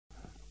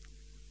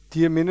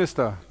Dear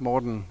Minister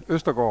Morten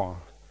Østergaard,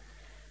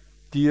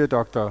 dear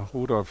Dr.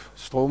 Rudolf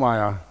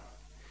Strohmeyer,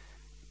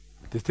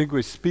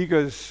 distinguished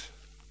speakers,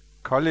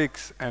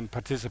 colleagues and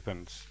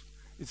participants.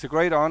 It's a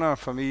great honor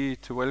for me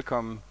to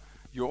welcome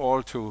you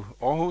all to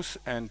Aarhus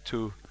and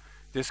to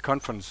this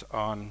conference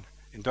on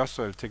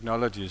Industrial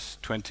Technologies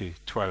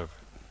 2012.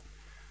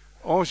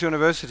 Aarhus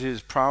University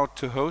is proud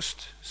to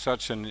host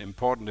such an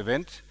important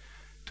event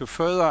to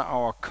further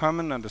our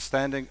common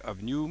understanding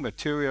of new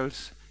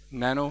materials,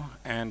 nano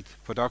and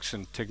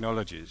production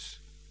technologies.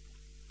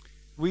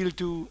 We'll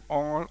do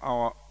all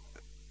our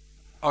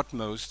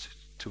utmost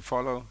to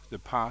follow the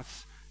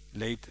path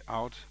laid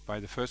out by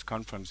the first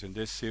conference in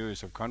this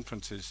series of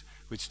conferences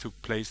which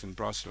took place in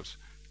Brussels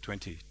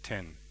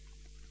 2010.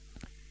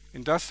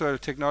 Industrial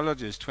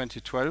Technologies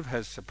 2012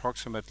 has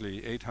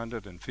approximately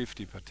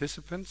 850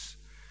 participants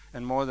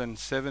and more than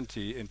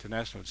 70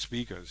 international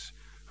speakers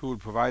who will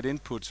provide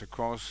inputs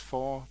across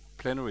 4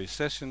 plenary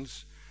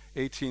sessions,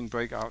 18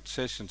 breakout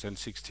sessions and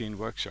 16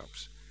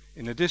 workshops.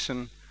 In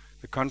addition,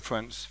 the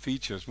conference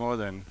features more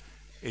than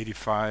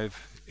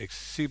 85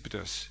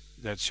 exhibitors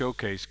that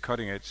showcase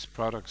cutting-edge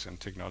products and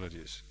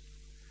technologies.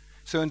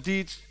 So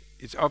indeed,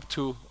 it's up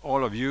to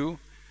all of you,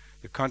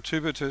 the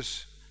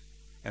contributors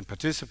and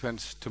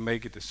participants, to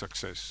make it a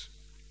success.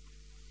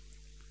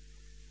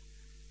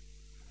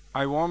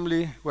 I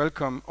warmly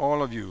welcome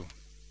all of you.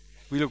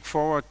 We look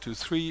forward to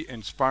 3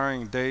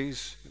 inspiring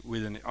days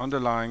with an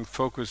underlying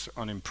focus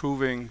on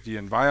improving the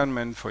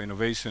environment for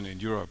innovation in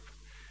Europe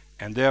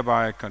and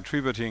thereby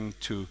contributing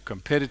to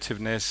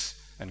competitiveness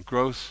and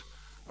growth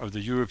of the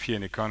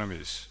European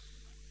economies.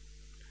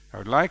 I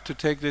would like to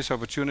take this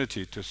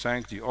opportunity to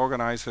thank the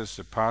organizers,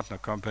 the partner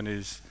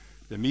companies,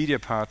 the media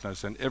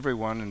partners and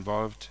everyone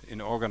involved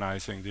in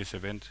organizing this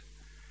event.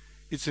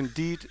 It's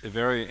indeed a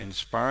very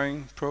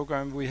inspiring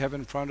program we have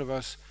in front of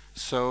us,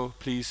 so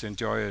please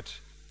enjoy it.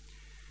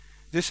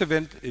 This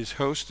event is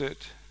hosted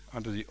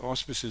under the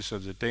auspices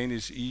of the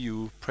Danish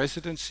EU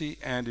presidency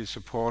and is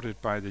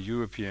supported by the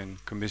European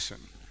Commission.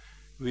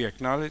 We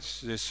acknowledge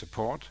this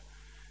support.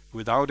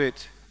 Without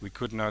it, we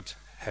could not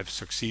have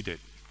succeeded.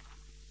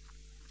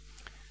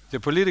 The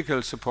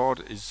political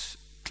support is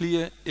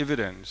clear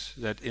evidence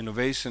that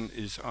innovation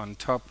is on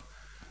top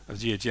of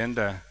the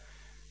agenda,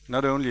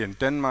 not only in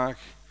Denmark,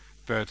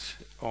 but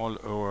all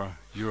over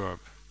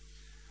Europe.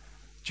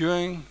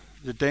 During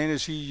the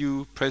Danish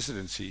EU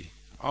presidency,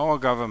 our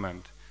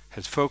government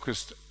has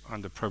focused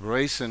on the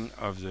preparation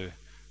of the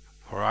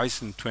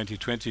Horizon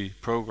 2020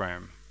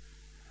 program.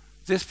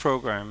 This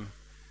program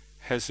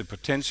has the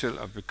potential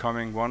of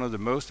becoming one of the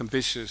most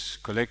ambitious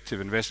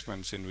collective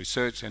investments in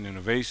research and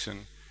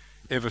innovation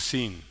ever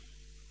seen.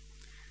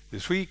 The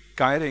 3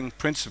 guiding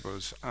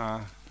principles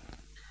are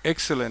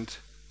excellent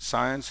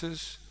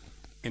sciences,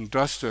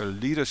 industrial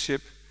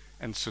leadership,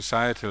 and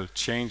societal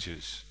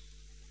changes.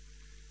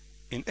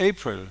 In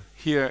April,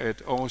 here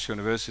at Aarhus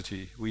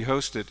University, we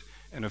hosted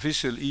an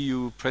official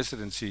EU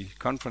presidency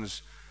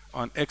conference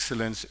on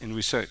excellence in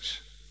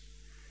research.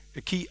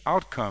 A key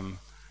outcome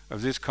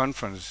of this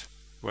conference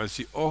was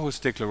the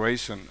Aarhus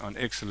Declaration on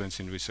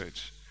Excellence in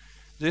Research.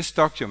 This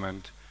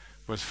document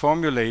was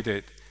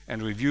formulated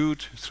and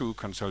reviewed through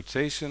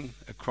consultation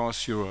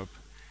across Europe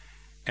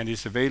and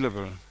is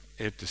available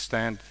at the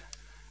stand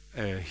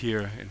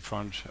here in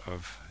front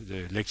of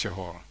the lecture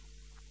hall.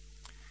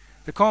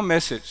 The core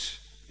message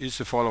is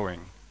the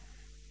following: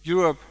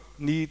 Europe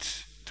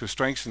needs to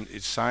strengthen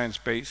its science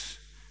base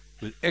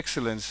with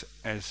excellence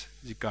as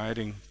the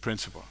guiding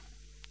principle.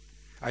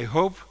 I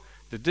hope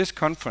that this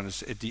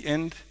conference at the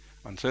end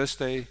on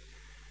Thursday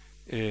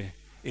in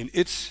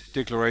its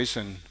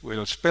declaration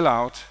will spell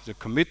out the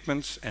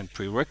commitments and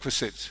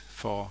prerequisites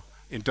for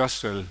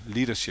industrial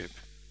leadership.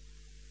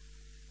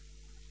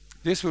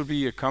 This will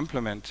be a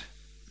complement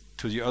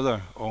to the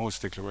other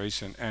Aarhus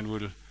Declaration and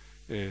will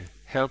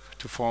help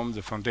to form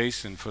the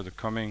foundation for the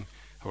coming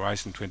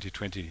Horizon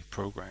 2020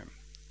 program.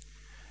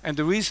 And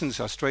the reasons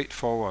are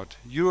straightforward.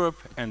 Europe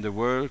and the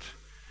world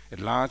at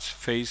large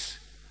face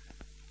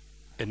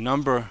a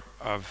number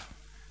of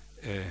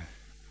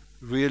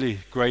really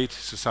great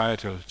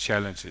societal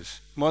challenges.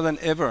 More than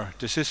ever,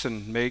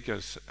 decision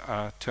makers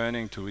are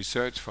turning to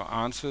research for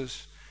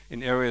answers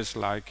in areas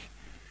like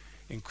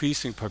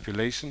increasing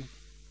population,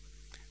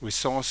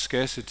 resource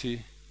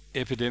scarcity,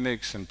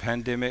 epidemics and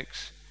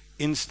pandemics,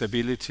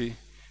 instability,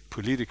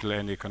 political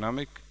and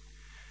economic,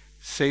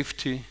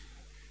 safety,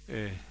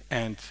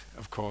 and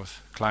of course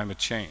climate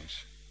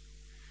change.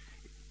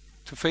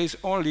 To face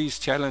all these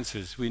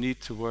challenges, we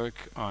need to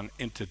work on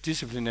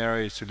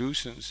interdisciplinary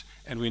solutions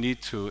and we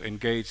need to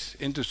engage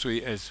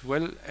industry as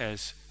well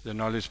as the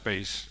knowledge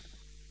base.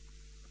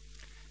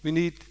 We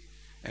need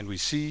and we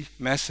see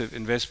massive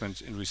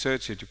investments in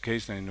research,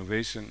 education and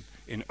innovation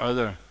in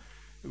other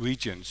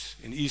regions,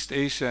 in East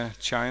Asia,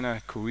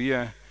 China,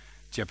 Korea,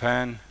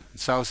 Japan,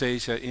 South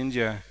Asia,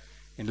 India,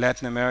 in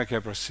Latin America,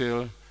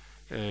 Brazil,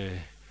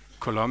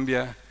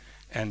 Colombia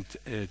and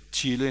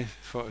Chile,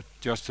 for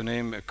just to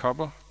name a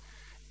couple,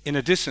 in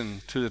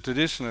addition to the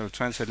traditional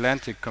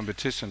transatlantic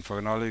competition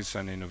for knowledge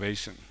and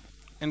innovation.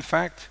 In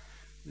fact,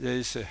 there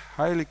is a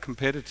highly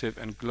competitive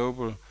and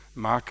global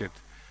market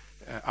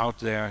out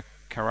there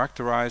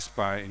characterized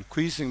by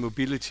increasing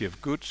mobility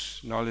of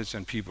goods, knowledge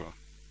and people.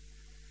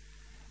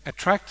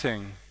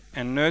 Attracting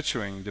and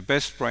nurturing the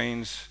best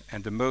brains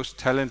and the most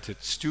talented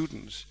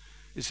students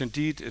is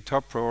indeed a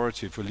top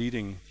priority for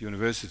leading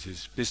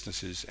universities,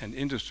 businesses and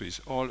industries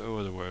all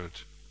over the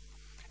world.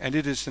 And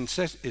it is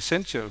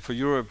essential for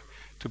Europe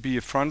to be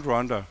a front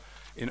runner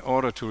in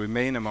order to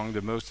remain among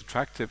the most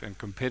attractive and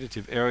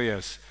competitive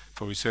areas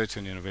for research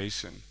and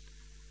innovation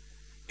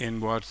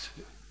in what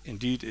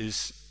indeed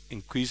is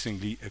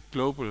increasingly a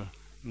global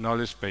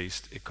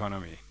knowledge-based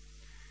economy.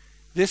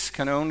 This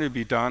can only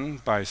be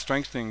done by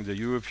strengthening the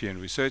European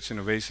research,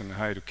 innovation and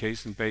higher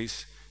education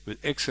base with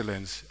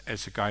excellence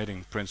as a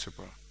guiding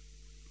principle.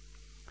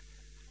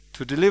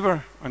 To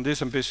deliver on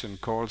this ambition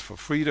calls for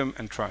freedom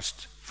and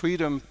trust.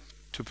 Freedom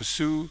to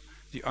pursue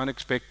the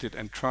unexpected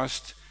and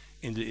trust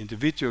in the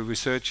individual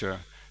researcher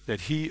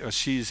that he or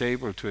she is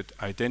able to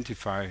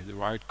identify the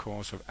right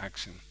course of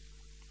action.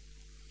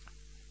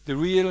 The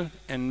real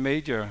and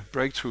major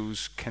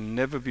breakthroughs can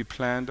never be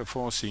planned or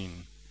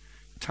foreseen.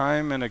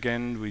 Time and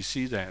again we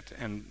see that,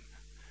 and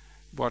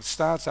what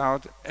starts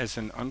out as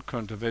an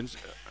unconventional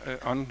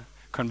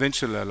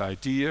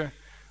idea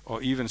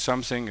or even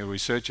something a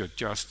researcher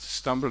just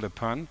stumbled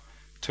upon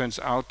turns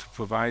out to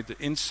provide the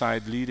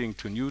insight leading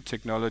to new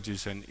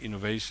technologies and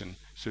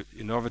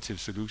innovative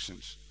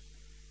solutions.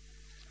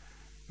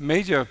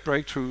 Major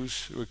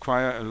breakthroughs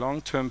require a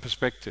long-term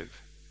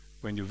perspective.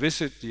 When you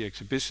visit the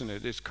exhibition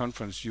at this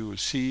conference, you will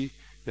see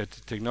that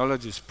the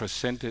technologies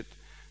presented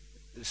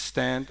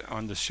stand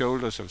on the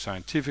shoulders of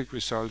scientific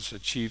results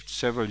achieved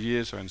several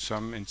years or in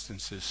some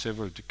instances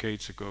several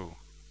decades ago.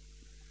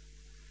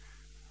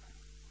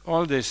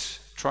 All this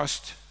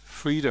trust,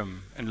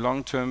 freedom and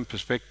long-term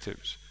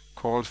perspectives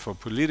calls for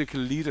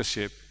political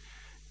leadership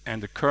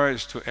and the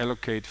courage to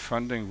allocate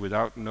funding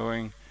without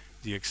knowing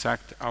the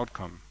exact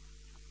outcome.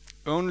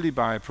 Only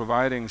by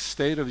providing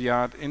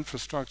state-of-the-art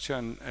infrastructure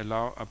and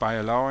by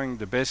allowing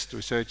the best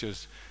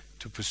researchers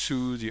to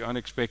pursue the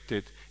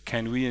unexpected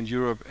can we in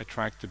Europe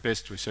attract the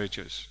best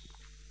researchers.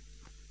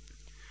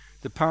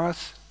 The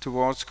path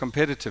towards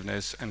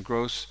competitiveness and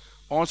growth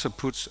also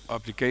puts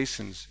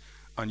obligations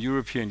on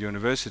European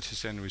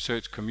universities and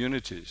research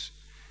communities.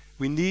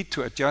 We need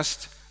to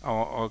adjust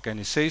our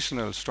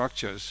organizational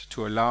structures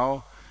to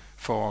allow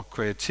for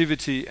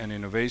creativity and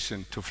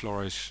innovation to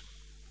flourish.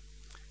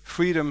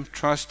 Freedom,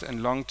 trust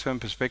and long-term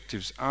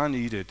perspectives are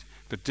needed,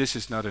 but this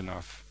is not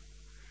enough.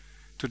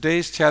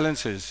 Today's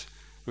challenges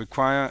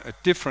require a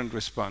different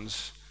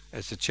response,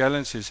 as the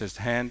challenges at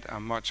hand are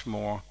much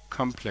more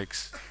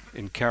complex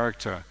in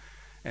character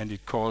and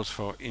it calls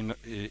for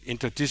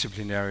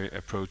interdisciplinary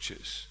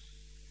approaches.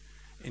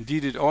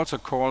 Indeed, it also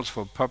calls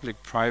for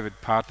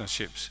public-private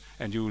partnerships,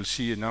 and you will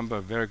see a number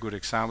of very good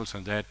examples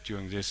on that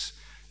during this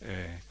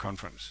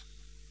conference.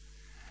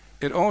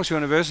 At Aarhus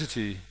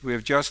University, we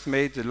have just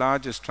made the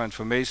largest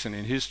transformation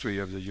in history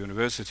of the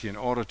university in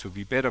order to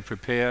be better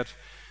prepared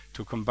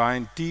to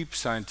combine deep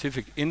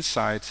scientific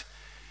insight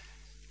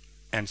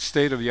and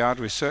state-of-the-art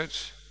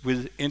research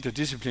with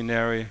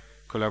interdisciplinary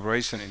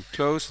collaboration in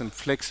close and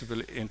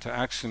flexible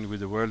interaction with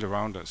the world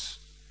around us.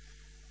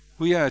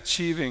 We are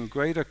achieving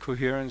greater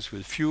coherence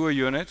with fewer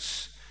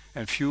units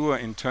and fewer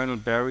internal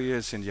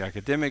barriers in the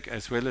academic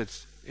as well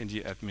as in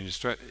the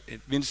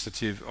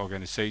administrative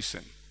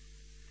organization.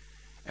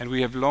 And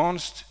we have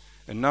launched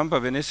a number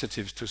of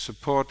initiatives to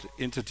support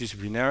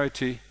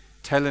interdisciplinarity,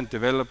 talent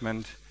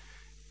development,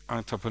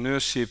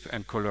 entrepreneurship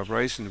and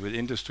collaboration with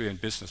industry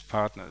and business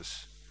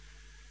partners.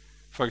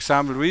 For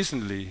example,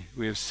 recently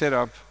we have set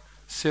up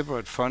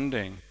separate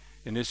funding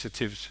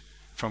initiatives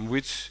from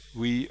which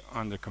we,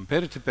 on a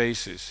competitive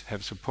basis,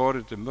 have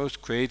supported the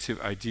most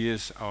creative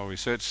ideas our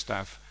research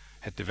staff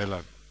had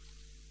developed.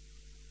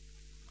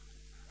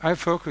 I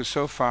focused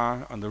so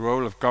far on the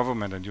role of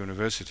government and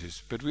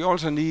universities, but we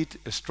also need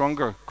a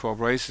stronger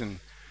cooperation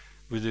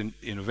with the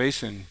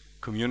innovation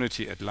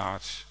community at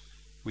large.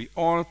 We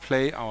all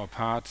play our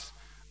part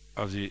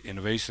of the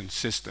innovation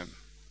system.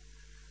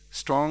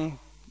 Strong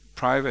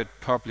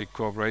private-public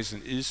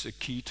cooperation is a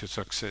key to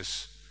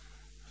success.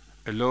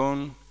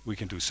 Alone, we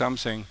can do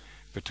something,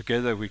 but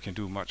together we can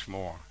do much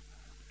more.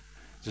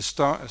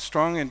 The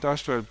strong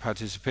industrial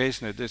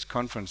participation at this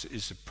conference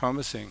is a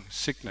promising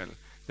signal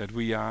that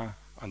we are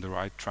on the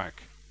right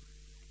track.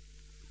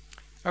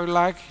 I would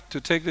like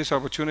to take this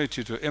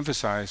opportunity to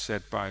emphasize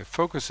that by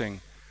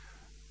focusing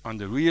on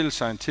the real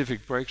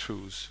scientific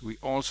breakthroughs, we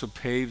also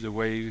pave the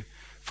way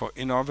for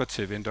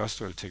innovative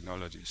industrial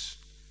technologies.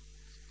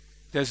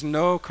 There's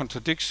no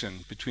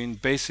contradiction between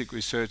basic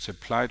research,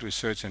 applied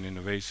research and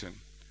innovation,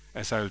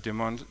 as I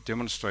will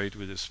demonstrate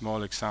with a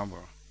small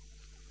example.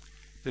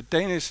 The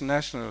Danish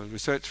National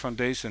Research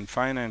Foundation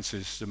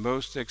finances the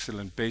most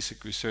excellent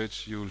basic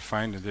research you will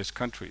find in this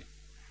country.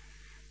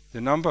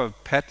 The number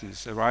of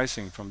patents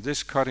arising from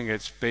this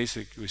cutting-edge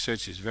basic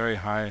research is very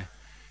high.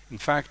 In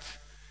fact,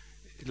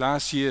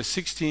 last year,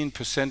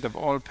 16% of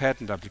all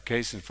patent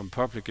applications from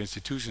public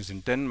institutions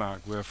in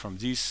Denmark were from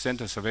these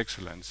centers of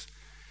excellence,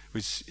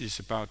 which is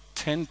about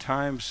 10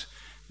 times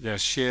their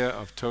share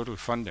of total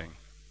funding.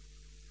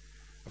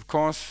 Of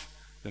course,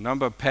 the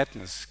number of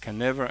patents can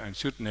never and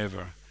should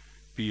never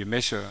be a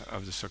measure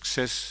of the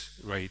success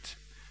rate,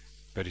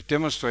 but it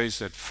demonstrates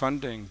that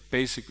funding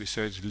basic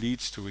research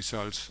leads to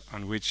results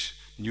on which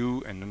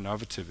new and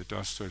innovative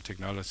industrial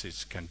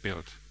technologies can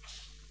build.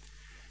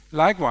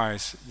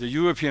 Likewise, the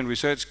European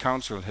Research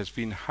Council has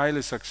been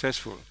highly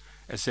successful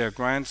as their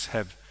grants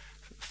have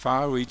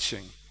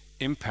far-reaching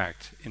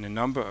impact in a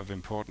number of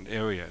important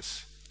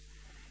areas.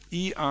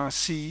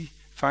 ERC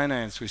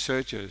finance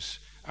researchers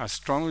are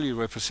strongly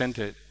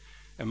represented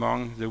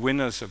among the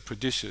winners of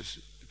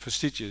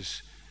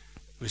prestigious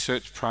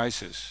research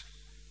prizes.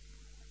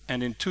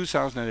 And in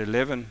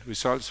 2011,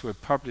 results were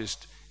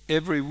published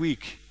every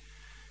week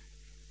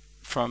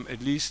from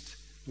at least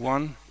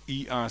one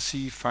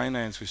ERC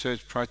finance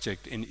research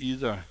project in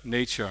either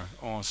Nature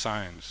or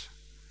Science.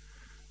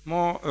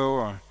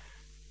 Moreover,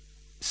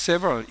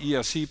 several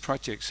ERC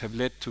projects have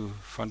led to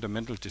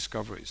fundamental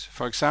discoveries.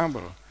 For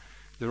example,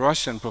 the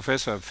Russian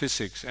professor of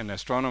physics and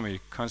astronomy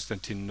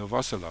Konstantin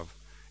Novoselov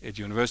at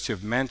the University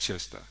of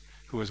Manchester,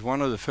 who was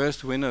one of the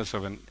first winners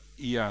of an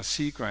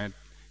ERC grant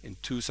in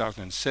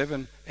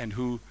 2007 and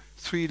who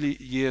 3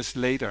 years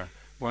later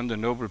won the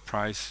Nobel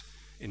Prize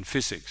in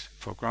Physics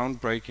for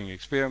groundbreaking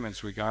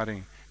experiments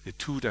regarding the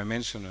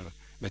two-dimensional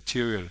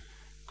material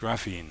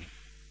graphene.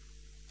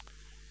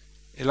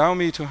 Allow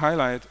me to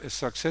highlight a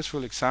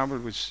successful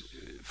example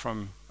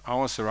from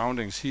our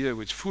surroundings here,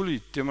 which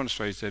fully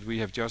demonstrates that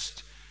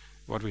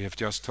what we have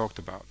just talked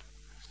about.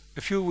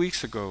 A few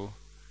weeks ago,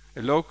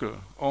 a local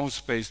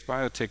Aarhus-based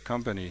biotech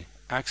company,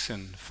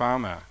 Axen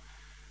Pharma,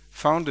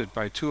 founded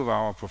by 2 of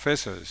our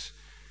professors,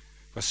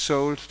 was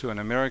sold to an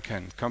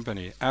American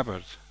company,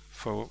 Abbott,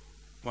 for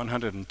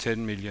 $110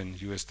 million.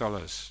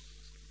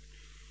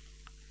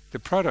 The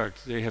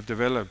product they have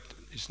developed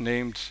is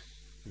named,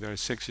 a very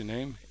sexy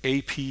name,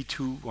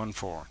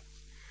 AP214,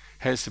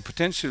 has the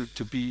potential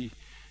to be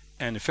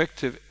an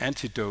effective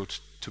antidote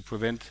to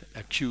prevent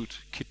acute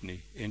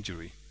kidney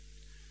injury.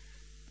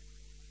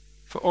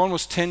 For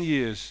almost 10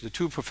 years, the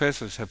 2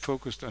 professors have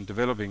focused on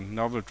developing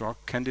novel drug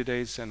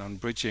candidates and on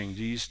bringing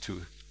these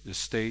to the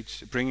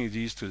stage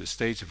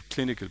of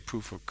clinical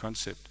proof of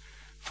concept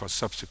for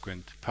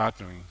subsequent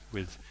partnering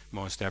with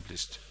more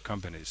established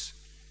companies.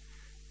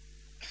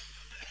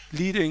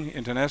 Leading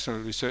international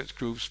research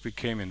groups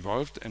became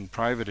involved, and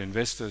private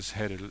investors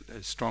had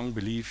a strong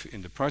belief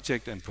in the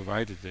project and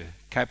provided the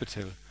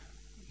capital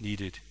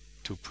needed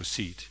to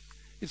proceed.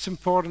 It's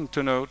important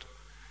to note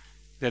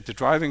that the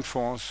driving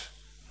force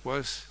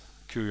was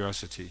the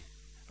curiosity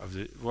of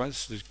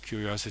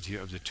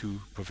the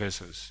 2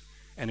 professors,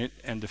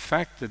 and the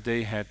fact that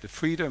they had the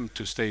freedom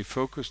to stay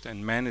focused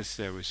and manage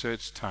their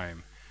research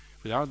time.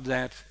 Without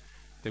that,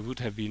 there would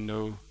have been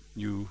no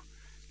new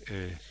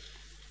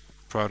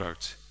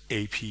product,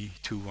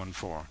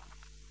 AP214.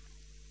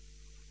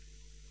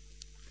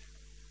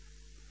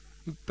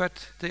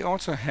 But they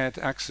also had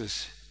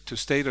access to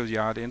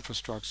state-of-the-art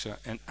infrastructure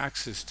and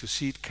access to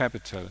seed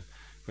capital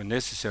when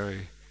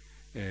necessary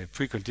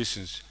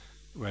preconditions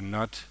were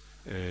not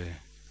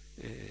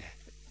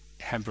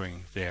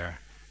hampering their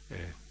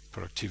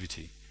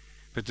productivity.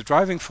 But the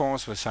driving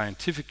force was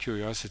scientific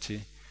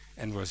curiosity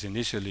and was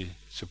initially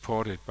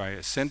supported by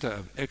a Center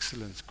of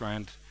Excellence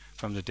grant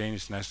from the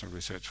Danish National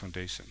Research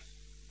Foundation.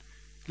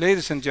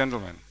 Ladies and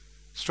gentlemen,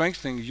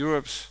 strengthening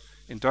Europe's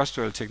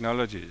industrial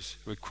technologies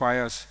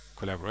requires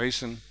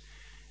collaboration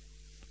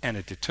and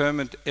a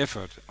determined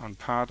effort on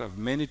part of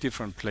many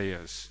different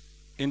players,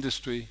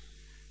 industry,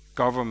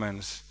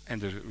 governments,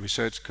 and the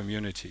research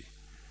community.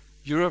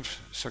 Europe's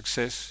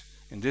success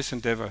in this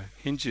endeavor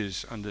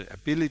hinges on the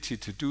ability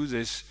to do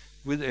this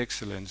with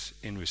excellence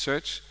in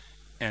research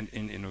and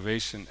in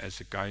innovation as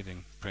a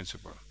guiding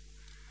principle.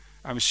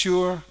 I'm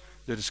sure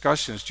the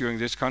discussions during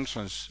this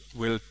conference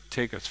will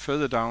take us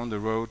further down the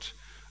road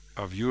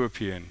of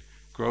European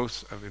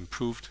growth of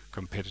improved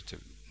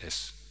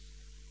competitiveness.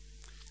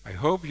 I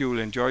hope you will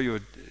enjoy your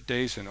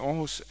days in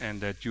Aarhus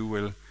and that you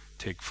will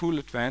take full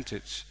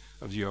advantage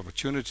of the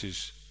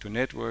opportunities to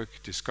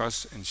network,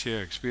 discuss, and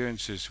share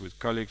experiences with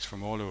colleagues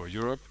from all over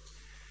Europe.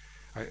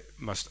 I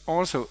must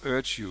also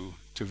urge you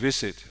to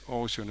visit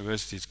Aarhus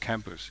University's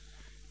campus.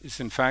 It's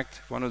in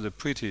fact one of the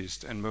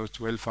prettiest and most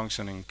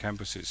well-functioning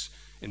campuses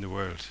in the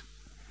world,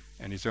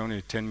 and it's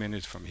only 10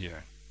 minutes from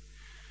here.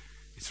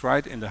 It's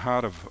right in the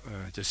heart of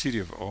the city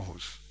of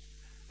Aarhus.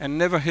 And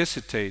never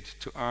hesitate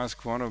to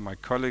ask one of my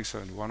colleagues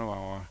and one of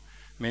our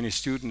many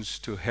students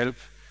to help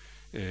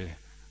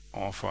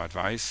or for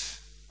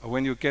advice. Or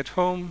when you get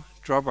home,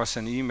 drop us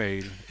an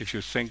email if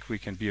you think we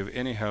can be of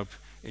any help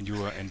in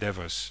your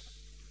endeavors.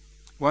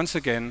 Once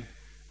again,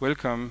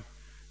 welcome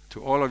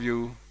to all of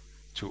you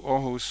to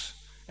Aarhus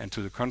and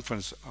to the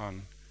Conference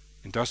on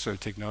Industrial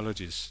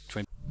Technologies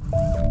 20.